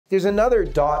There's another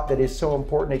dot that is so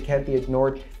important it can't be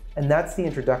ignored, and that's the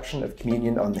introduction of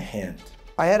communion on the hand.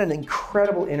 I had an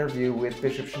incredible interview with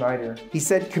Bishop Schneider. He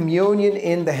said communion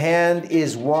in the hand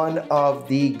is one of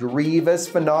the grievous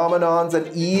phenomenons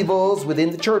and evils within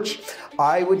the church.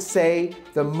 I would say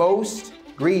the most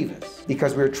grievous,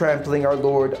 because we're trampling our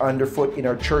Lord underfoot in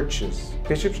our churches.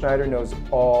 Bishop Schneider knows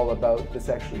all about the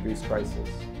sexual abuse crisis.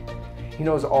 He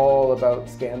knows all about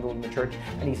scandal in the church,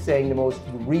 and he's saying the most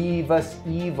grievous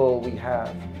evil we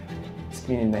have is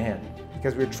communion in the hand.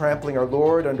 Because we're trampling our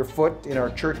Lord underfoot in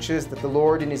our churches, that the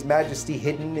Lord in His majesty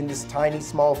hidden in this tiny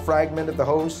small fragment of the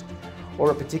host, or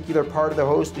a particular part of the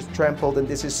host is trampled, and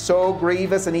this is so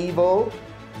grievous and evil,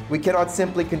 we cannot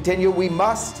simply continue. We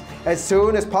must, as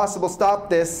soon as possible, stop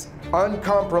this,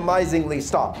 uncompromisingly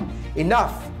stop.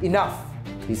 Enough, enough,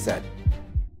 he said.